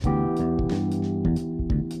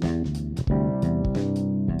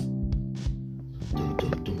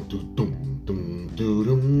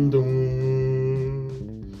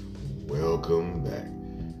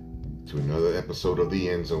episode of the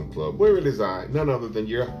End Zone Club, where it is I, none other than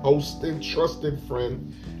your host and trusted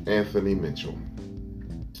friend, Anthony Mitchell.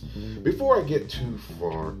 Before I get too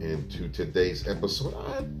far into today's episode,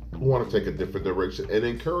 I want to take a different direction and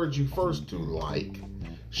encourage you first to like,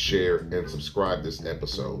 share, and subscribe this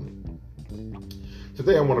episode.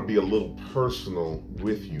 Today I want to be a little personal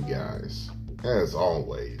with you guys, as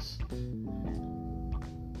always.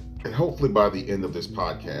 And hopefully by the end of this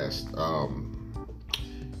podcast,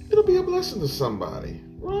 it'll be a blessing to somebody,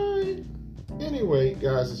 right? Anyway,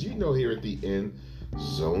 guys, as you know, here at the End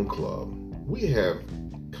Zone Club, we have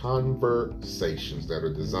conversations that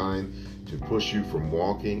are designed to push you from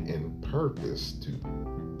walking in purpose to...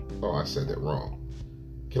 Oh, I said that wrong.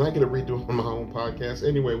 Can I get a redo on my own podcast?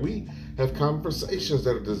 Anyway, we have conversations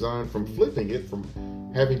that are designed from flipping it from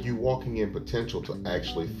having you walking in potential to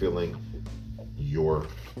actually feeling your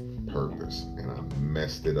purpose. And I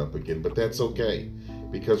messed it up again, but that's okay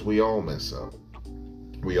because we all mess up.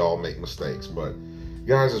 We all make mistakes. But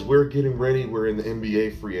guys, as we're getting ready, we're in the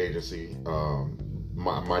NBA free agency.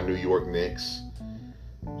 My New York Knicks,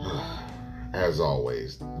 as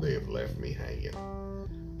always, they have left me hanging.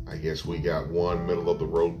 I guess we got one middle of the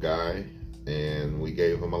road guy and we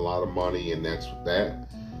gave him a lot of money, and that's that.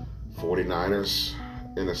 49ers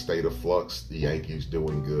in a state of flux. The Yankees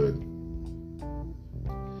doing good.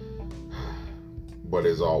 But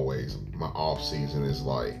as always, my off season is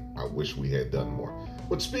like, I wish we had done more.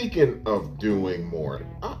 But speaking of doing more,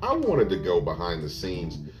 I wanted to go behind the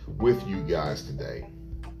scenes with you guys today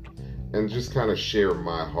and just kind of share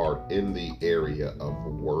my heart in the area of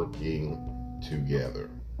working together.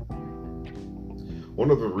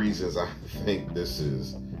 One of the reasons I think this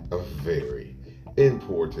is a very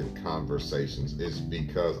important conversation is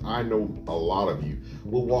because I know a lot of you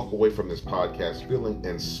will walk away from this podcast feeling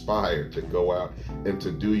inspired to go out and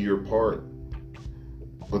to do your part.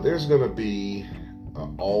 But there's going to be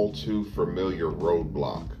an all too familiar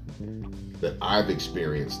roadblock that I've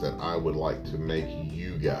experienced that I would like to make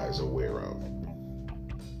you guys aware of.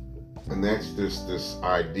 And that's this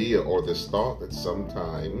idea or this thought that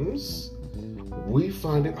sometimes we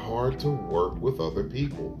find it hard to work with other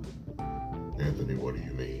people. Anthony, what do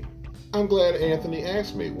you mean? I'm glad Anthony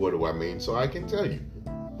asked me, what do I mean, so I can tell you.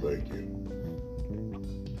 Thank you.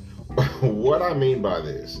 What I mean by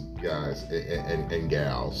this, guys and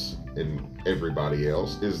gals and everybody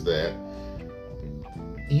else, is that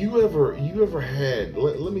you ever had,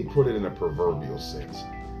 let me put it in a proverbial sense,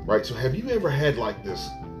 right? So have you ever had like this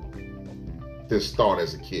thought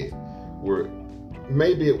as a kid where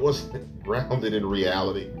maybe it wasn't grounded in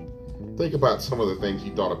reality? Think about some of the things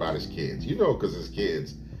you thought about as kids. You know, because as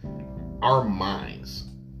kids, our minds,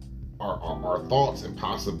 our thoughts and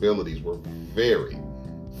possibilities were very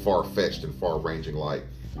far-fetched and far-ranging. Like,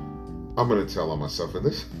 I'm going to tell on myself, and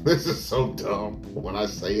this is so dumb when I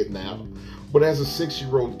say it now, but as a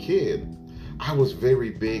 6-year-old kid, I was very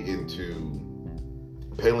big into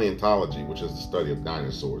paleontology, which is the study of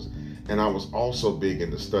dinosaurs. And I was also big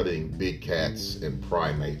into studying big cats and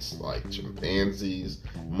primates like chimpanzees,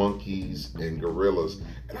 monkeys, and gorillas.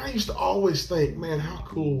 And I used to always think, man, how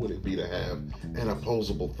cool would it be to have an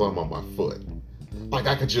opposable thumb on my foot? Like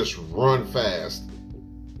I could just run fast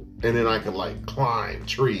and then I could like climb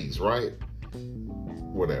trees, right?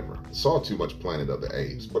 Whatever. Saw too much Planet of the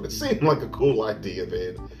Apes, but it seemed like a cool idea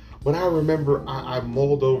then. But I remember I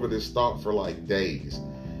mulled over this thought for like days.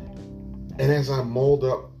 And as I mulled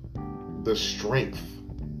up the strength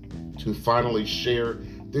to finally share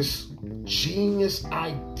this genius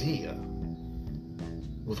idea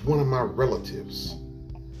with one of my relatives,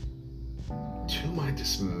 to my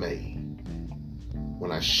dismay,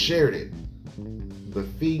 when I shared it, the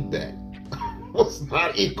feedback was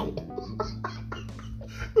not equal.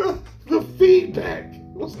 The feedback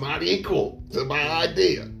was not equal to my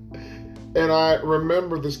idea. And I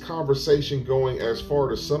remember this conversation going as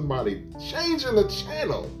far as somebody changing the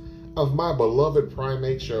channel of my beloved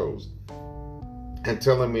primate shows and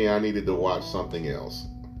telling me I needed to watch something else.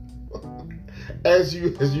 As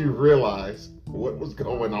you realize what was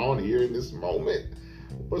going on here in this moment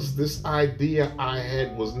was this idea I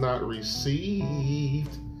had was not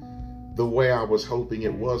received the way I was hoping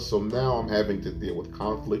it was. So now I'm having to deal with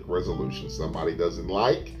conflict resolution. Somebody doesn't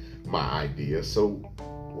like my idea, so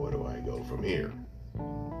where do I go from here?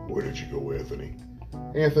 Where did you go, Anthony?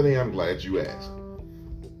 Anthony, I'm glad you asked.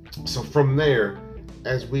 So from there,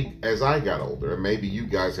 as I got older, and maybe you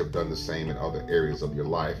guys have done the same in other areas of your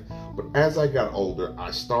life, but as I got older,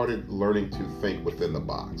 I started learning to think within the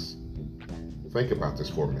box. Think about this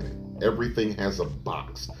for a minute. Everything has a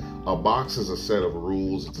box. A box is a set of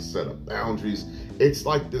rules. It's a set of boundaries. It's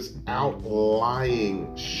like this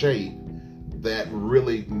outlying shape that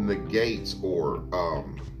really negates or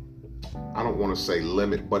I don't want to say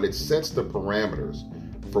limit, but it sets the parameters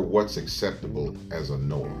for what's acceptable as a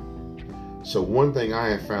norm. So one thing I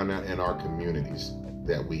have found out in our communities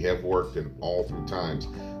that we have worked in all through times,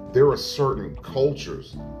 there are certain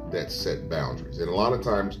cultures that set boundaries. And a lot of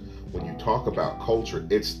times when you talk about culture,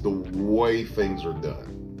 it's the way things are done.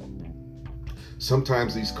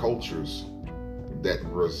 Sometimes these cultures that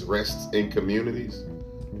rests in communities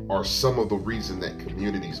are some of the reason that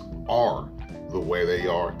communities are the way they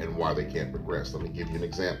are and why they can't progress. Let me give you an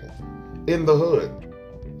example. In the hood,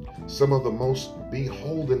 some of the most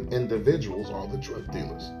beholden individuals are the drug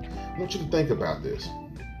dealers. I want you to think about this.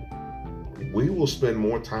 We will spend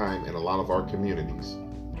more time in a lot of our communities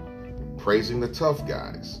praising the tough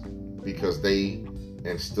guys because they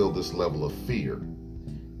instill this level of fear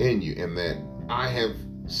in you. And that I have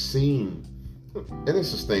seen, and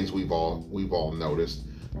this is things we've all noticed,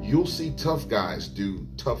 you'll see tough guys do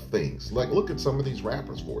tough things. Like, look at some of these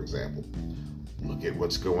rappers, for example. Look at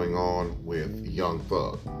what's going on with Young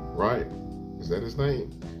Thug, right? Is that his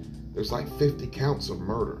name? There's like 50 counts of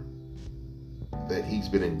murder that he's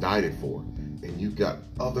been indicted for. And you've got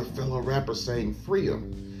other fellow rappers saying free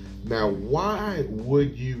him. Now, why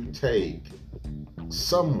would you take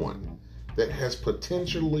someone that has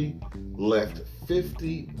potentially left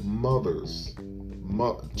 50 mothers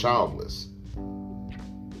childless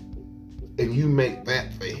and you make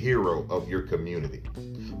that the hero of your community?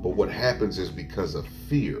 But what happens is, because of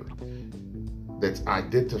fear that's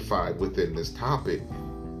identified within this topic,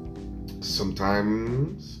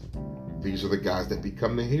 sometimes these are the guys that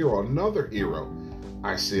become the hero. Another hero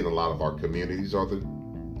I see in a lot of our communities are the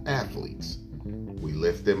athletes. We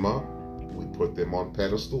lift them up, we put them on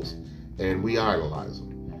pedestals, and we idolize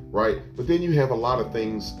them, right? But then you have a lot of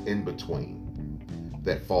things in between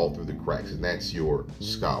that fall through the cracks, and that's your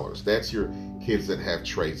scholars. That's your kids that have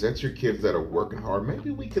trades. That's your kids that are working hard. Maybe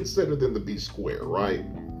we consider them to be square, right?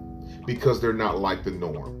 Because they're not like the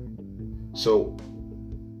norm. So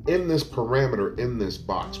in this parameter, in this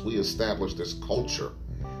box, we establish this culture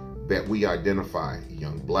that we identify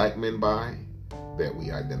young black men by, that we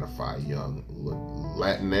identify young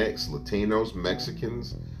Latinx, Latinos,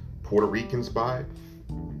 Mexicans, Puerto Ricans by,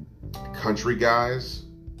 country guys,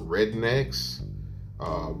 rednecks,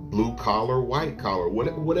 blue collar, white collar,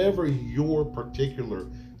 whatever your particular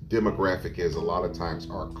demographic is. A lot of times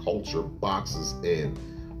our culture boxes in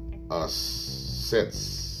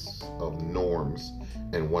sets of norms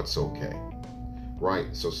and what's okay, right?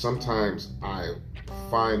 So sometimes I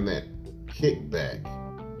find that kickback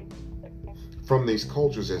from these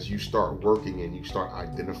cultures as you start working and you start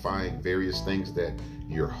identifying various things that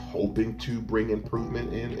you're hoping to bring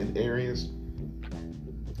improvement in areas.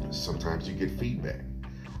 Sometimes you get feedback.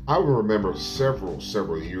 I remember several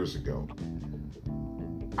years ago,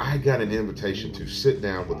 I got an invitation to sit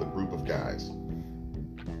down with a group of guys.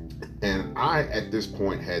 And I, at this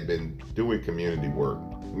point, had been doing community work,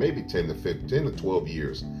 maybe 10 to 12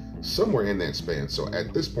 years, somewhere in that span. So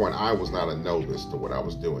at this point, I was not a novice to what I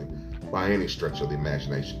was doing by any stretch of the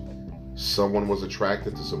imagination. Someone was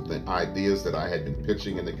attracted to some ideas that I had been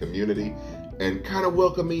pitching in the community and kind of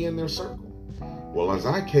welcomed me in their circle. Well, as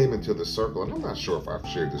I came into the circle, and I'm not sure if I've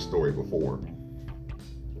shared this story before,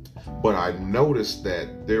 but I noticed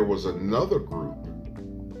that there was another group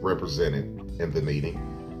represented in the meeting,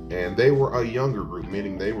 and they were a younger group,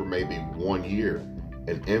 meaning they were maybe 1 year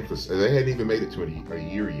in emphasis. They hadn't even made it to a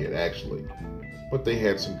year yet, actually, but they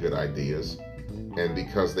had some good ideas. And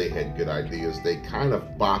because they had good ideas, they kind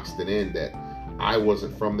of boxed it in that I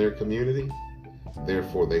wasn't from their community,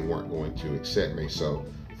 therefore they weren't going to accept me. So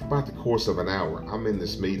for about the course of an hour, I'm in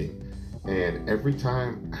this meeting, and every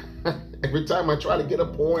time I try to get a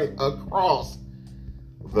point across,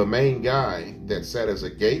 the main guy that sat as a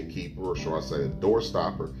gatekeeper, or should I say a door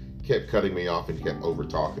stopper, kept cutting me off and kept over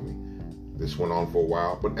talking me. This went on for a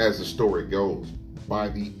while, but as the story goes, by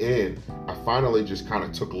the end, I finally just kind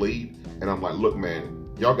of took lead, and I'm like, look, man,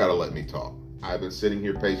 y'all got to let me talk. I've been sitting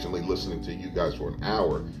here patiently listening to you guys for an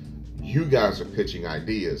hour. You guys are pitching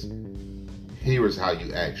ideas. Here is how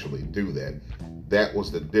you actually do that. That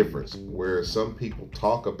was the difference. Where some people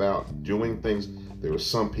talk about doing things, there are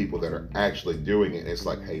some people that are actually doing it. It's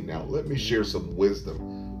like, hey, now let me share some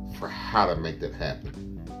wisdom for how to make that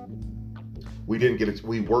happen. We didn't get it.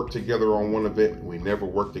 We worked together on one event. We never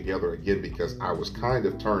worked together again because I was kind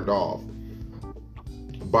of turned off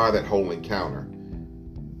by that whole encounter,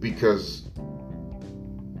 because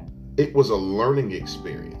it was a learning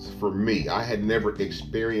experience for me. I had never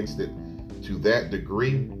experienced it to that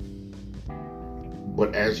degree.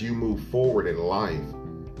 But as you move forward in life,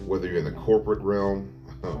 whether you're in the corporate realm,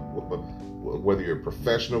 whether you're a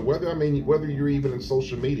professional, whether you're even in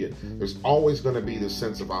social media, there's always going to be this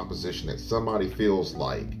sense of opposition that somebody feels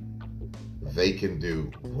like they can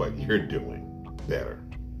do what you're doing better.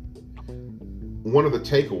 One of the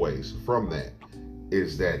takeaways from that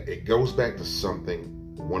is that it goes back to something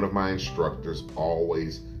one of my instructors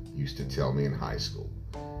always used to tell me in high school.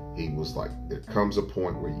 He was like, there comes a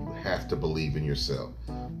point where you have to believe in yourself.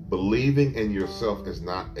 Believing in yourself is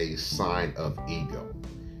not a sign of ego.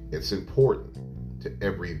 It's important to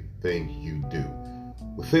everything you do.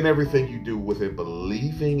 Within everything you do, within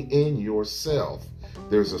believing in yourself,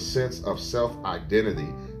 there's a sense of self-identity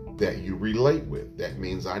that you relate with. That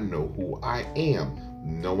means I know who I am.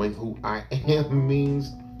 Knowing who I am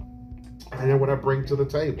means I know what I bring to the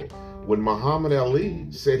table. When Muhammad Ali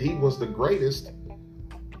said he was the greatest,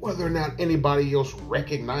 whether or not anybody else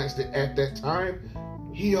recognized it at that time,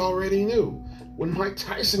 he already knew. When Mike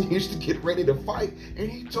Tyson used to get ready to fight and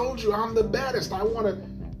he told you, I'm the baddest, I want to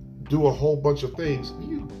do a whole bunch of things.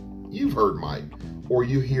 You've heard Mike, or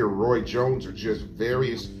you hear Roy Jones, or just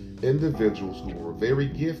various individuals who were very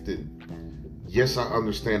gifted. Yes, I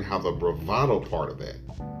understand how the bravado part of that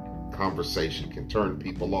conversation can turn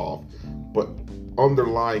people off, but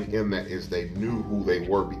underlying in that is they knew who they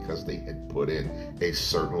were because they had put in a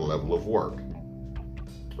certain level of work.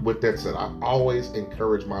 With that said, I always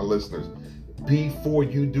encourage my listeners, before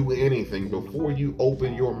you do anything, before you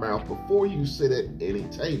open your mouth, before you sit at any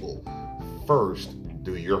table, first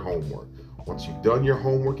do your homework. Once you've done your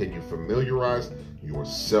homework and you familiarize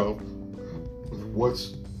yourself with what's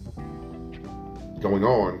going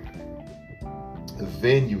on,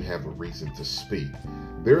 then you have a reason to speak.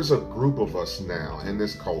 There's a group of us now in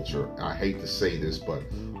this culture, I hate to say this, but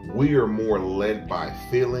we are more led by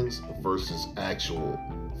feelings versus actual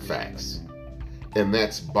facts. And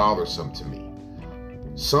that's bothersome to me.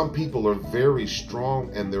 Some people are very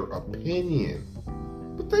strong in their opinion,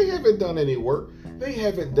 but they haven't done any work. They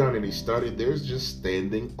haven't done any study. They're just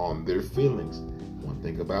standing on their feelings. One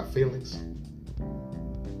thing about feelings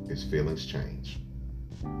is feelings change.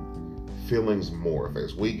 Feelings morph.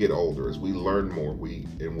 As we get older, as we learn more,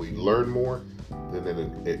 then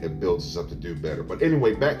it builds us up to do better. But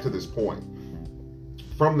anyway, back to this point.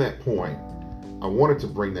 From that point, I wanted to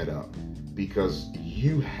bring that up because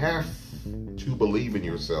you have to believe in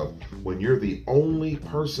yourself when you're the only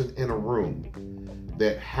person in a room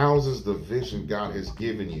that houses the vision God has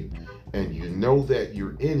given you, and you know that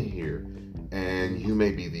you're in here and you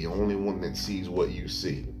may be the only one that sees what you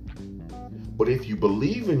see. But if you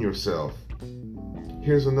believe in yourself,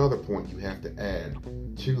 here's another point you have to add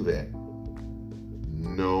to that.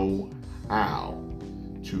 Know how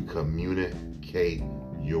to communicate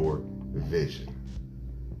your vision.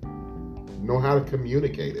 Know how to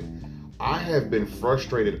communicate it. I have been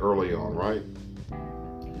frustrated early on, right?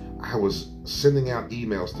 I was sending out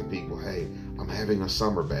emails to people. Hey, I'm having a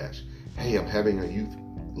summer bash. Hey, I'm having a youth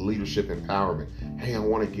leadership empowerment. Hey, I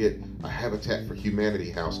want to get a Habitat for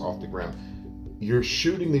Humanity house off the ground. You're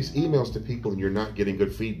shooting these emails to people and you're not getting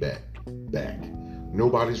good feedback back.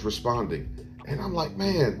 Nobody's responding. And I'm like,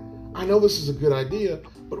 man, I know this is a good idea,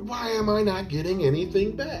 but why am I not getting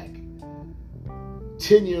anything back?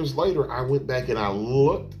 10 years later, I went back and I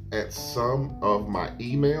looked at some of my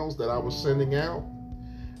emails that I was sending out,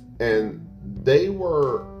 and they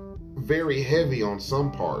were very heavy on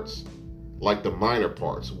some parts, like the minor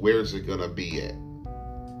parts. Where's it going to be at?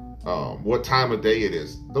 What time of day it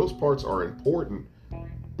is. Those parts are important,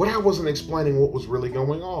 but I wasn't explaining what was really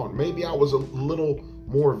going on. Maybe I was a little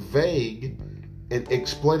more vague in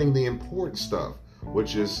explaining the important stuff,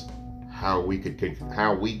 which is how we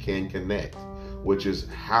can connect, which is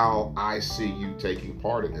how I see you taking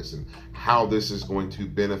part in this and how this is going to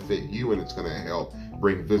benefit you and it's going to help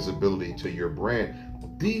bring visibility to your brand.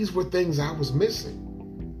 These were things I was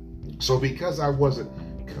missing. So because I wasn't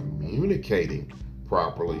communicating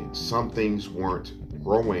properly, some things weren't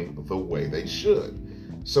growing the way they should.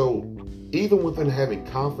 So even within having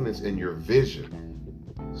confidence in your vision,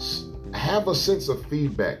 have a sense of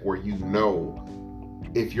feedback where you know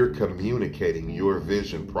if you're communicating your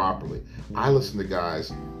vision properly. I listen to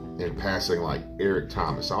guys in passing like Eric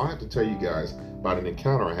Thomas. I'll have to tell you guys about an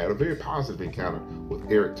encounter I had, a very positive encounter with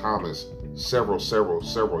Eric Thomas several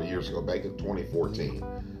years ago, back in 2014.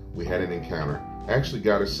 We had an encounter. I actually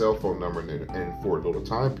got his cell phone number, and for a little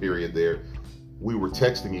time period there, we were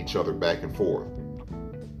texting each other back and forth.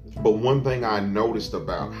 But one thing I noticed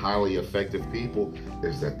about highly effective people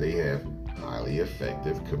is that they have highly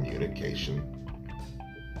effective communication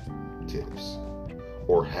tips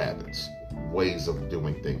or habits, ways of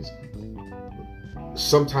doing things.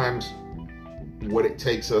 Sometimes what it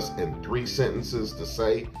takes us in 3 sentences to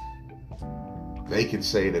say they can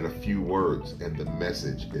say it in a few words and the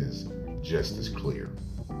message is just as clear.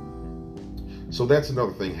 So that's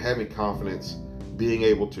another thing, having confidence, being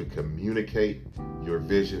able to communicate your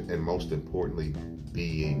vision, and most importantly,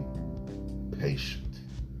 being patient.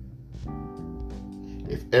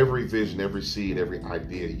 If every vision, every seed, every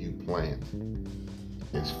idea you plant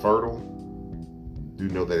is fertile, do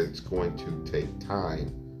know that it's going to take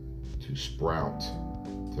time to sprout,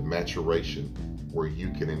 to maturation, where you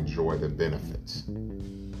can enjoy the benefits.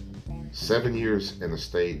 7 years in the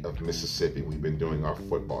state of Mississippi, we've been doing our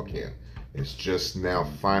football camp. It's just now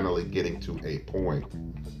finally getting to a point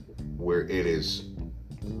where it is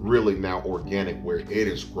really now organic, where it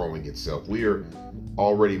is growing itself. We are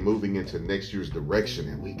already moving into next year's direction,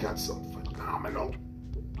 and we got some phenomenal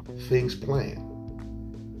things planned.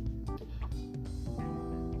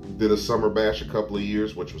 Did a summer bash a couple of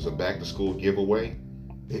years, which was a back-to-school giveaway.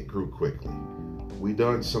 It grew quickly. We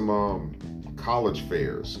done some college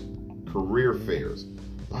fairs, career fairs,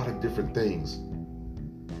 a lot of different things.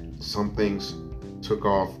 Some things took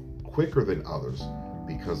off quicker than others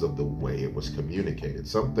because of the way it was communicated.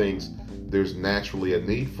 Some things there's naturally a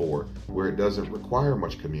need for where it doesn't require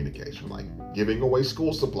much communication, like giving away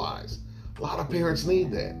school supplies. A lot of parents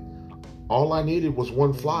need that. All I needed was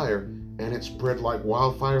one flyer, and it spread like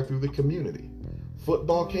wildfire through the community.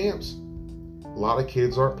 Football camps, a lot of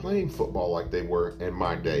kids aren't playing football like they were in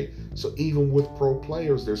my day. So even with pro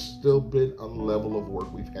players, there's still been a level of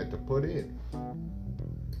work we've had to put in.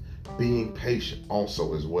 Being patient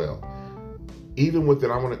also as well. Even with it,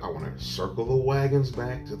 I want to circle the wagons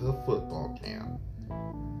back to the football camp.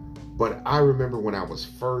 But I remember when I was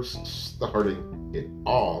first starting it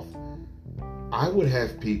off, I would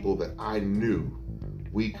have people that I knew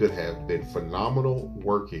we could have been phenomenal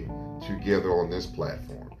working together on this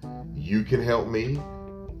platform. You can help me,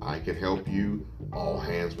 I can help you, all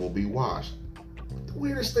hands will be washed. But the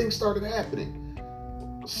weirdest thing started happening.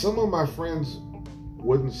 Some of my friends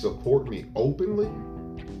wouldn't support me openly.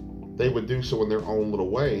 They would do so in their own little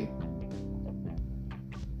way.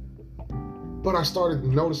 But I started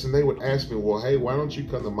noticing they would ask me, well, hey, why don't you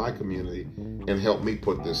come to my community and help me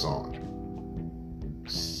put this on?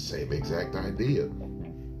 Same exact idea.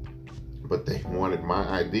 But they wanted my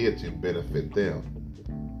idea to benefit them.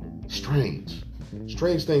 Strange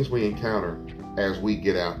things we encounter as we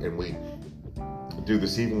get out and we do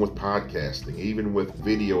this, even with podcasting, even with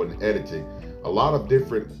video and editing. A lot of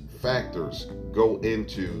different factors go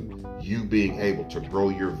into you being able to grow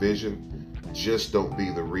your vision. Just don't be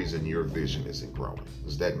the reason your vision isn't growing.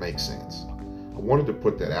 Does that make sense? I wanted to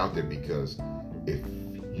put that out there because if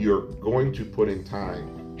you're going to put in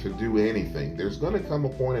time to do anything, there's going to come a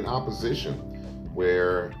point in opposition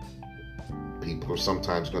where people are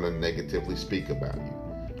sometimes going to negatively speak about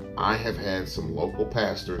you. I have had some local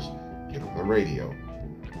pastors get on the radio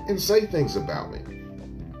and say things about me.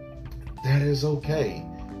 That is okay.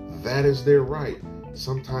 That is their right.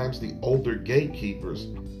 Sometimes the older gatekeepers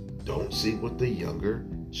don't see what the younger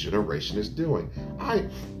generation is doing.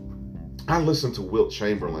 I listen to Wilt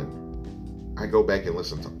Chamberlain. I go back and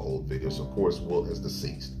listen to old videos. Of course, Wilt is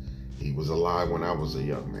deceased. He was alive when I was a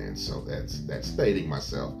young man, so that's stating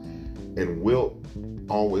myself. And Wilt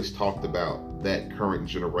always talked about that current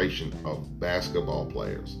generation of basketball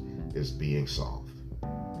players as being soft.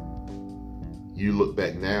 You look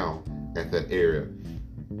back now at that era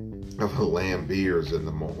of the Lambeers and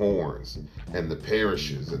the Mahorns and the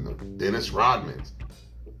Parishes and the Dennis Rodmans.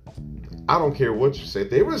 I don't care what you say.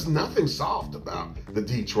 There was nothing soft about the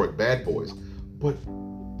Detroit Bad Boys, but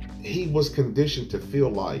he was conditioned to feel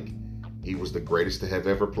like he was the greatest to have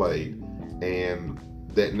ever played, and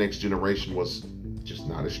that next generation was just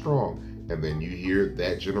not as strong. And then you hear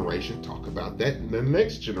that generation talk about that in the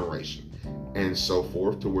next generation, and so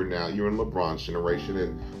forth, to where now you're in LeBron's generation,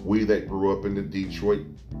 and we that grew up in the Detroit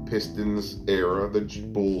Pistons era, the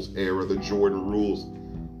Bulls era, the Jordan rules,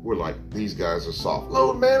 we're like, these guys are soft.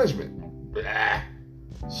 Load management, blah,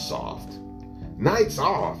 soft. Nights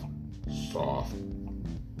off, soft.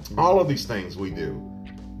 All of these things we do,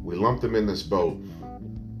 we lump them in this boat.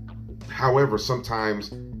 However,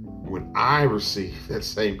 sometimes when I receive that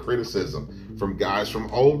same criticism from guys from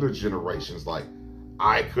older generations, like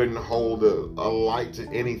I couldn't hold a light to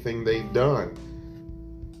anything they've done,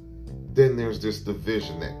 then there's this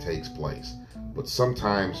division that takes place. But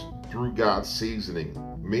sometimes through God seasoning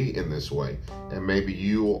me in this way, and maybe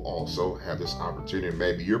you will also have this opportunity.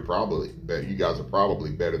 Maybe you guys are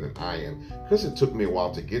probably better than I am, because it took me a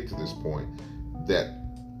while to get to this point, that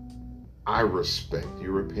I respect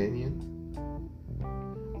your opinion.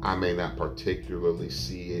 I may not particularly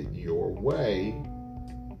see it your way,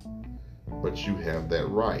 but you have that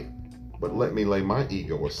right. But let me lay my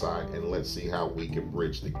ego aside and let's see how we can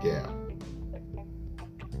bridge the gap.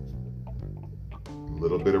 A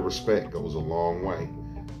little bit of respect goes a long way.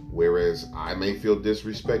 Whereas I may feel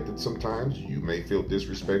disrespected sometimes, you may feel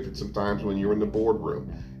disrespected sometimes when you're in the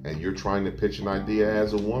boardroom and you're trying to pitch an idea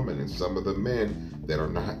as a woman, and some of the men that are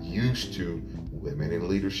not used to women in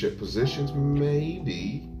leadership positions,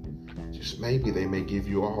 maybe, just maybe, they may give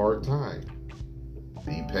you a hard time.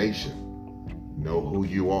 Be patient. Know who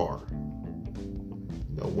you are.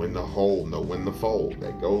 Know when to hold, know when to fold.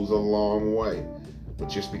 That goes a long way. But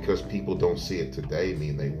just because people don't see it today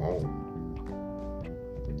mean they won't.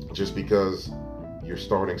 Just because you're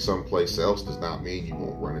starting someplace else does not mean you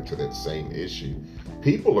won't run into that same issue.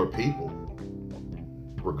 People are people,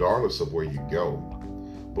 regardless of where you go.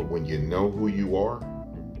 But when you know who you are,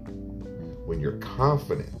 when you're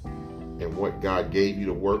confident in what God gave you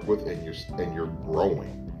to work with, and you're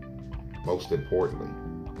growing, most importantly,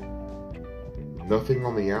 nothing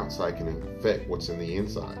on the outside can affect what's in the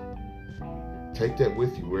inside. Take that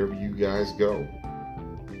with you wherever you guys go.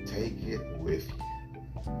 Take it with you.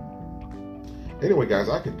 Anyway, guys,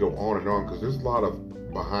 I could go on and on because there's a lot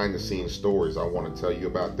of behind the scenes stories I want to tell you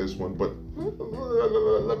about this one. But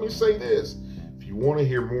let me say this. If you want to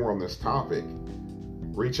hear more on this topic,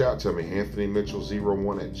 reach out to me,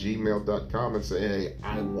 anthonymitchell01@gmail.com, and say, hey,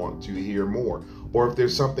 I want to hear more. Or if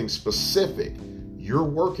there's something specific you're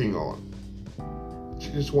working on, you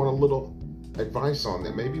just want a little advice on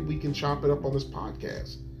that, maybe we can chop it up on this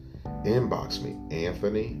podcast. Inbox me,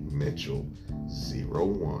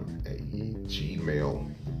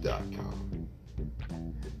 anthonymitchell01@gmail.com.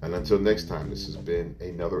 And until next time, this has been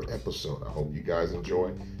another episode. I hope you guys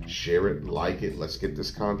enjoy. Share it, like it. Let's get this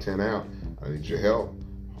content out. I need your help.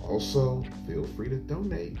 Also, feel free to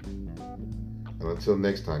donate. And until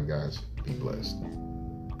next time, guys, be blessed.